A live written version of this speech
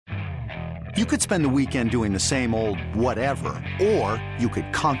You could spend the weekend doing the same old whatever, or you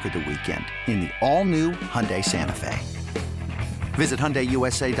could conquer the weekend in the all-new Hyundai Santa Fe. Visit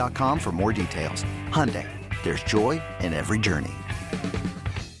HyundaiUSA.com for more details. Hyundai, there's joy in every journey.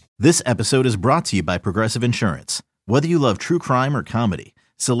 This episode is brought to you by Progressive Insurance. Whether you love true crime or comedy,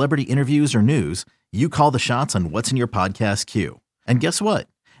 celebrity interviews or news, you call the shots on what's in your podcast queue. And guess what?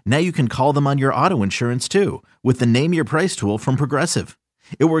 Now you can call them on your auto insurance too with the Name Your Price tool from Progressive.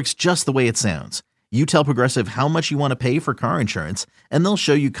 It works just the way it sounds. You tell Progressive how much you want to pay for car insurance, and they'll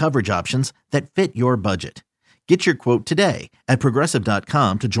show you coverage options that fit your budget. Get your quote today at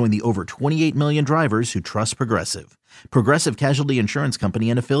Progressive.com to join the over 28 million drivers who trust Progressive. Progressive Casualty Insurance Company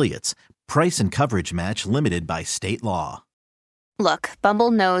and Affiliates. Price and coverage match limited by state law. Look,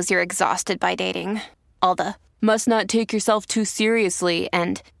 Bumble knows you're exhausted by dating. All the, must not take yourself too seriously,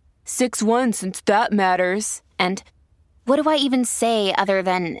 and 6'1" since that matters, and what do I even say other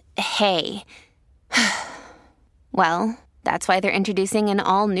than, hey? Well, that's why they're introducing an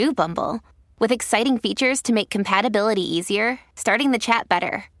all-new Bumble, with exciting features to make compatibility easier, starting the chat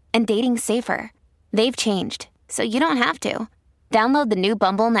better, and dating safer. They've changed, so you don't have to. Download the new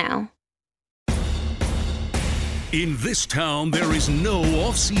Bumble now. In this town, there is no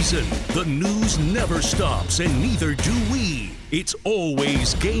off-season. The news never stops, and neither do we. It's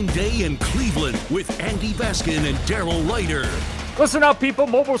always game day in Cleveland with Andy Baskin and Daryl Leiter. Listen up, people.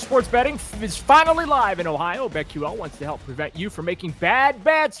 Mobile sports betting is finally live in Ohio. BetQL wants to help prevent you from making bad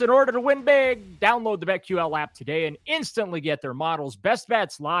bets in order to win big. Download the BetQL app today and instantly get their models, best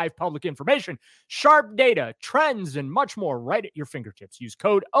bets, live public information, sharp data, trends, and much more right at your fingertips. Use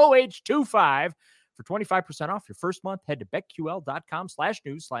code OH25 for 25% off your first month. Head to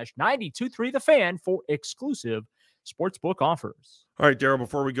BetQL.com/news/923TheFan for exclusive sportsbook offers. All right, Daryl,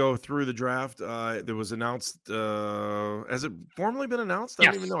 before we go through the draft, there was announced, has it formally been announced? I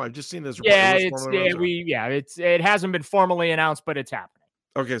don't even know. I've just seen this. It hasn't been formally announced, but it's happening.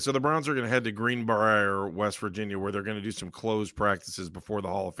 Okay, so the Browns are going to head to Greenbrier, West Virginia, where they're going to do some closed practices before the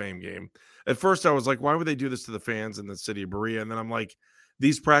Hall of Fame game. At first, I was like, why would they do this to the fans in the city of Berea? And then I'm like,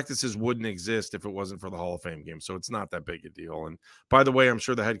 these practices wouldn't exist if it wasn't for the Hall of Fame game, so it's not that big a deal. And by the way, I'm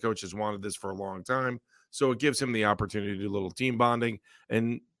sure the head coach has wanted this for a long time, so it gives him the opportunity to do a little team bonding.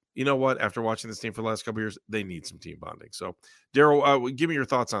 And you know what? After watching this team for the last couple of years, they need some team bonding. So, Daryl, give me your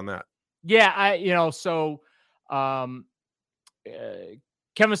thoughts on that. Yeah, Kevin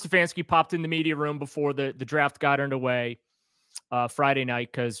Stefanski popped in the media room before the draft got underway Friday night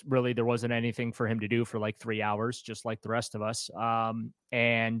because really there wasn't anything for him to do for like 3 hours, just like the rest of us.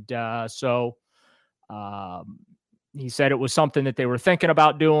 He said it was something that they were thinking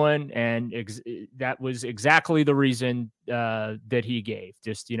about doing, and that was exactly the reason that he gave.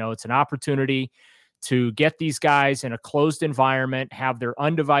 Just, it's an opportunity to get these guys in a closed environment, have their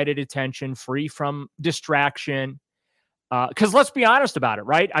undivided attention, free from distraction. Because let's be honest about it,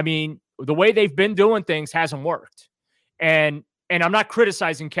 right? I mean, the way they've been doing things hasn't worked. And I'm not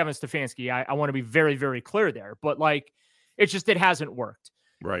criticizing Kevin Stefanski. I want to be very, very clear there. But, it hasn't worked.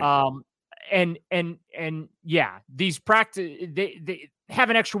 Right. And yeah, these practice, they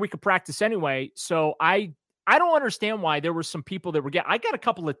have an extra week of practice anyway. So I don't understand why there were some people that were I got a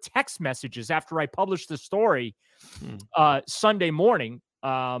couple of text messages after I published the story Sunday morning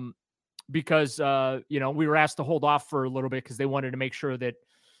because, we were asked to hold off for a little bit because they wanted to make sure that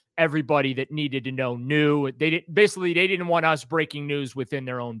everybody that needed to know knew. They didn't want us breaking news within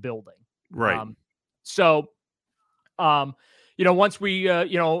their own building. Right. Once we,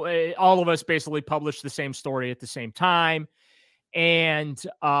 all of us basically published the same story at the same time. And,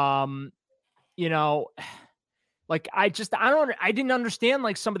 I didn't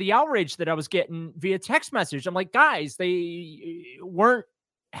understand some of the outrage that I was getting via text message. I'm like, guys, they weren't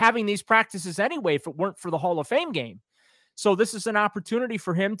having these practices anyway if it weren't for the Hall of Fame game. So this is an opportunity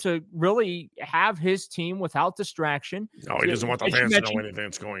for him to really have his team without distraction. No, he doesn't want the fans to know anything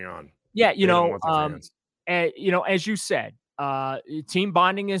that's going on. Yeah, as you said, team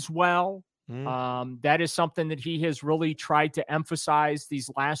bonding as well. That is something that he has really tried to emphasize these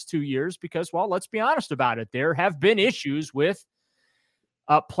last 2 years because, well, let's be honest about it. There have been issues with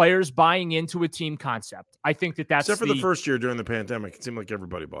players buying into a team concept. I think that's except for the first year during the pandemic. It seemed like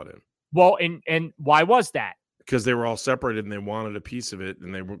everybody bought in. Well, and why was that? Because they were all separated and they wanted a piece of it,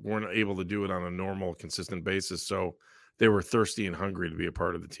 and they weren't able to do it on a normal, consistent basis. So they were thirsty and hungry to be a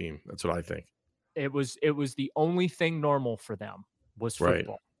part of the team. That's what I think. It was the only thing normal for them was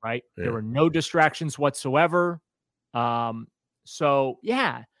football, right? Yeah. There were no distractions whatsoever. So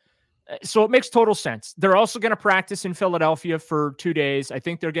it makes total sense. They're also going to practice in Philadelphia for 2 days. I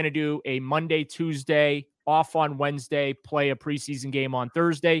think they're going to do a Monday, Tuesday, off on Wednesday, play a preseason game on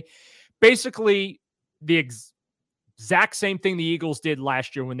Thursday. basically the exact same thing the Eagles did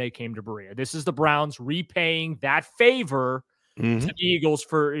last year when they came to Berea. This is the Browns repaying that favor to the Eagles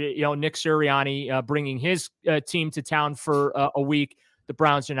for, Nick Sirianni bringing his team to town for a week. The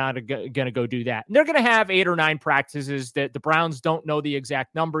Browns are not going to go do that. And they're going to have 8 or 9 practices that the Browns don't know the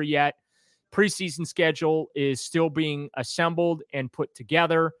exact number yet. Preseason schedule is still being assembled and put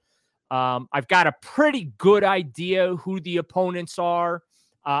together. I've got a pretty good idea who the opponents are.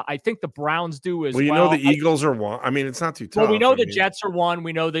 I think the Browns do as well. Well, the Eagles are one. I mean, it's not too tough. Well, we know the Jets are one.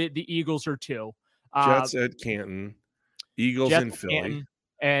 We know the Eagles are 2. Jets at Canton, Eagles in Philly. Canton,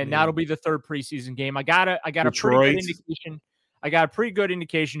 and that'll be the 3rd preseason game. I got a pretty good indication. I got a pretty good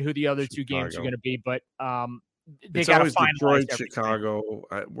indication who the other 2 games are going to be, but they got to finalize Detroit, everything. Chicago.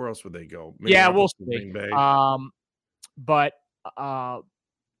 Where else would they go? Maybe we'll see.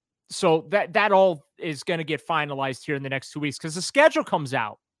 So that all is going to get finalized here in the next 2 weeks because the schedule comes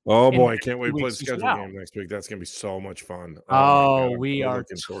out. Oh boy, I can't wait to play the schedule game next week. That's going to be so much fun. We are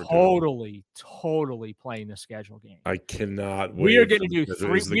totally playing the schedule game. I cannot wait. We are going to do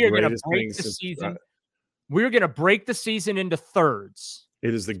 3. We are going to break the season. We're going to break the season into thirds.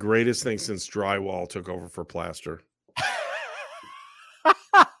 It is the greatest thing since drywall took over for plaster.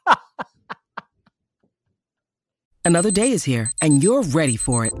 Another day is here, and you're ready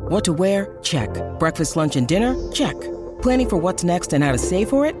for it. What to wear? Check. Breakfast, lunch, and dinner? Check. Planning for what's next and how to save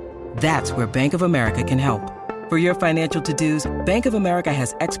for it? That's where Bank of America can help. For your financial to-dos, Bank of America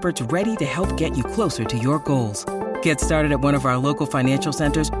has experts ready to help get you closer to your goals. Get started at one of our local financial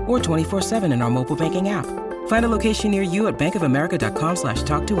centers or 24/7 in our mobile banking app. Find a location near you at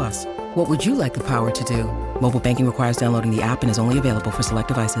bankofamerica.com/talktous. What would you like the power to do? Mobile banking requires downloading the app and is only available for select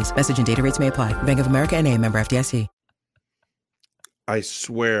devices. Message and data rates may apply. Bank of America N.A., member FDIC. I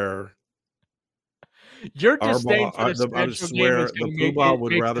swear. You're just staying for the I swear the Poobah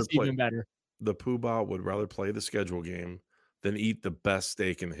would rather play better. The Poobah would rather play the schedule game than eat the best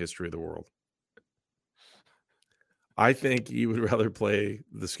steak in the history of the world. I think he would rather play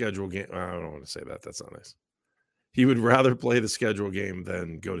the schedule game. I don't want to say that. That's not nice. He would rather play the schedule game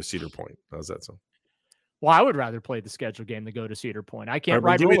than go to Cedar Point. How's that sound? Well, I would rather play the schedule game than go to Cedar Point. I can't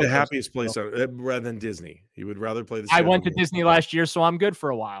ride. Give me the happiest place rather than Disney. He would rather play the. I went to Disney last year, so I'm good for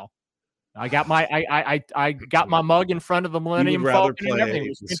a while. I got my I got my mug in front of the Millennium Falcon and everything. It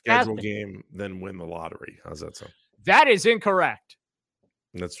was the schedule game than win the lottery. How's that sound? That is incorrect.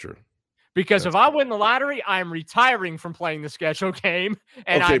 That's true. Because if I win the lottery, I'm retiring from playing the schedule game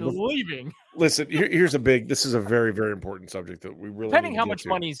and I'm leaving. Listen, this is a very, very important subject that we really depending how much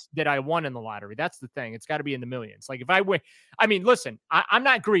money that I won in the lottery. That's the thing. It's got to be in the millions. Like if I win, I mean, listen, I'm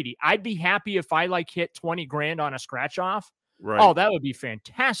not greedy. I'd be happy if I hit 20 grand on a scratch off. Right. Oh, that would be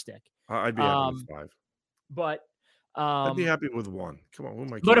fantastic. I'd be happy with 5. But I'd be happy with 1. Come on, who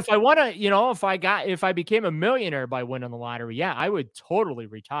am I? But if I want to, if I became a millionaire by winning the lottery, yeah, I would totally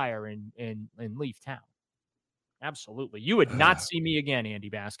retire and leave town. Absolutely, you would not see me again, Andy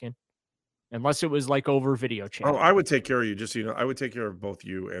Baskin, unless it was over video chat. Oh, I would take care of you. Just so you know, I would take care of both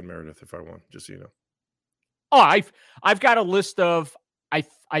you and Meredith if I won. Just so you know. Oh, I've got a list of I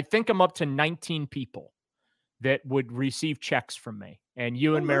think I'm up to 19 people that would receive checks from me, and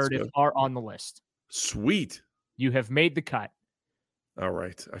you and Meredith are on the list. Sweet. You have made the cut. All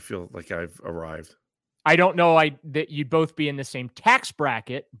right. I feel like I've arrived. I don't know that you'd both be in the same tax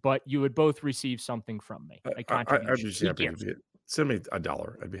bracket, but you would both receive something from me. I'd be just happy to be it. Send me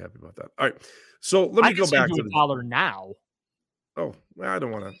 $1. I'd be happy about that. All right. So let me go back to $1 now. Oh, I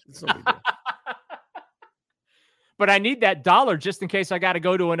don't want to. It's no big deal. But I need that $1 just in case I got to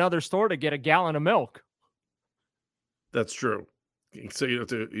go to another store to get a gallon of milk. That's true. So you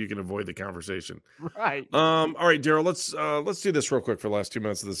can avoid the conversation. Right. All right, Daryl, let's do this real quick for the last 2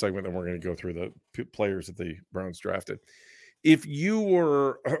 minutes of the segment, and we're going to go through the players that the Browns drafted. If you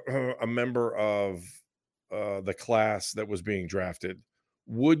were a member of the class that was being drafted,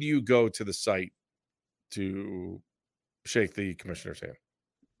 would you go to the site to shake the commissioner's hand?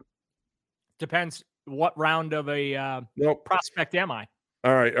 Depends what round of a prospect am I?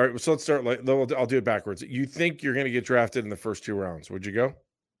 All right. So let's start. I'll do it backwards. You think you're going to get drafted in the first 2 rounds? Would you go?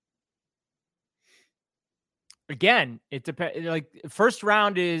 Again, it depends. First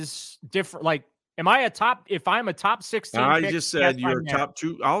round is different. Am I if I'm a top 16? I just said you're top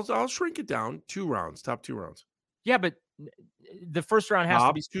 2. I'll shrink it down. 2 rounds. Top 2 rounds. Yeah, but the first round has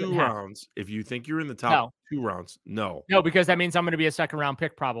to be 2 rounds. If you think you're in the top 2 rounds, no, because that means I'm going to be a second round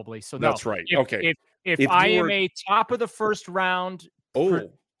pick probably. So that's right. If I am a top of the first round.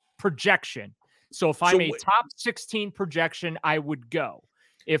 Projection. So if I'm a top 16 projection, I would go.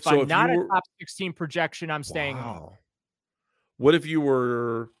 If I'm not a top 16 projection, I'm staying home. What if you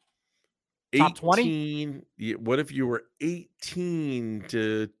were Top 20? What if you were 18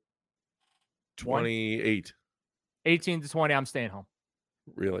 to 28? 18 to 20, I'm staying home.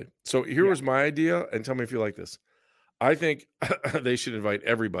 Really? So here was my idea, and tell me if you like this. I think they should invite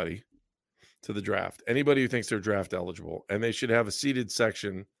everybody to the draft, anybody who thinks they're draft eligible, and they should have a seated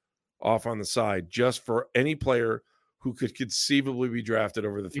section off on the side just for any player who could conceivably be drafted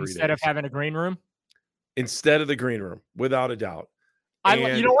over the 3 days. Instead of having a green room? Instead of the green room, without a doubt.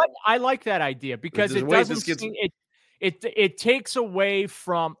 You know what? I like that idea because it doesn't it takes away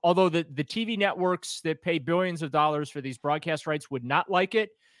from, although the TV networks that pay billions of dollars for these broadcast rights would not like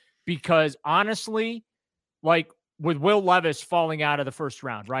it, because honestly, like with Will Levis falling out of the first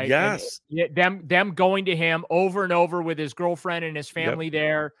round, right? Yes. And them going to him over and over with his girlfriend and his family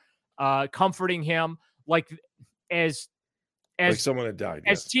there, comforting him, like someone had died.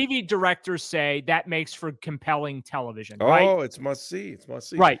 As TV directors say, that makes for compelling television. Oh, right? It's must see. It's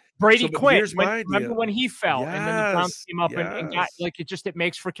must see. Right. Brady Quinn. Remember when he fell and then the Browns came up and got, like, it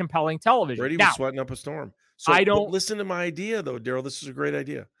makes for compelling television. Brady was sweating up a storm. So listen to my idea though, Daryl. This is a great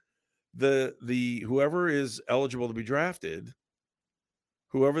idea. The whoever is eligible to be drafted,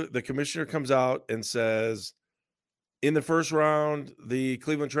 whoever the commissioner comes out and says, in the first round, the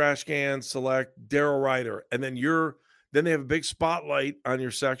Cleveland Trash Cans select Daryl Ryder, and then then they have a big spotlight on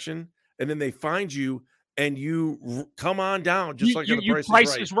your section, and then they find you, and you come on down, just like The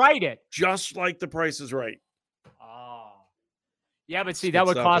Price is Right. Just like The Price is Right. Oh, yeah, but see, that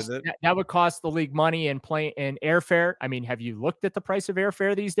would cost the league money and airfare. I mean, have you looked at the price of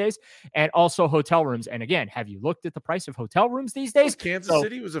airfare these days, and also hotel rooms? And again, have you looked at the price of hotel rooms these days? Kansas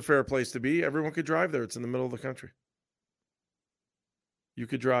City was a fair place to be. Everyone could drive there. It's in the middle of the country. You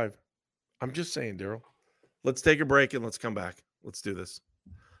could drive. I'm just saying, Daryl. Let's take a break and let's come back. Let's do this.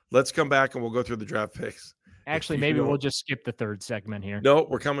 Let's come back and we'll go through the draft picks. Actually, maybe we'll just skip the third segment here. No,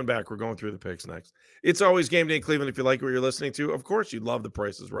 we're coming back. We're going through the picks next. It's always Game Day in Cleveland. If you like what you're listening to, of course, you love The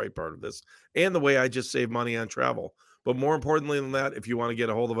Price is Right part of this and the way I just save money on travel. But more importantly than that, if you want to get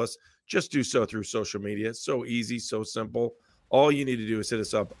a hold of us, just do so through social media. So easy, so simple. All you need to do is hit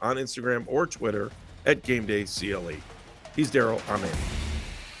us up on Instagram or Twitter at Game Day CLE. He's Daryl. I'm Andy.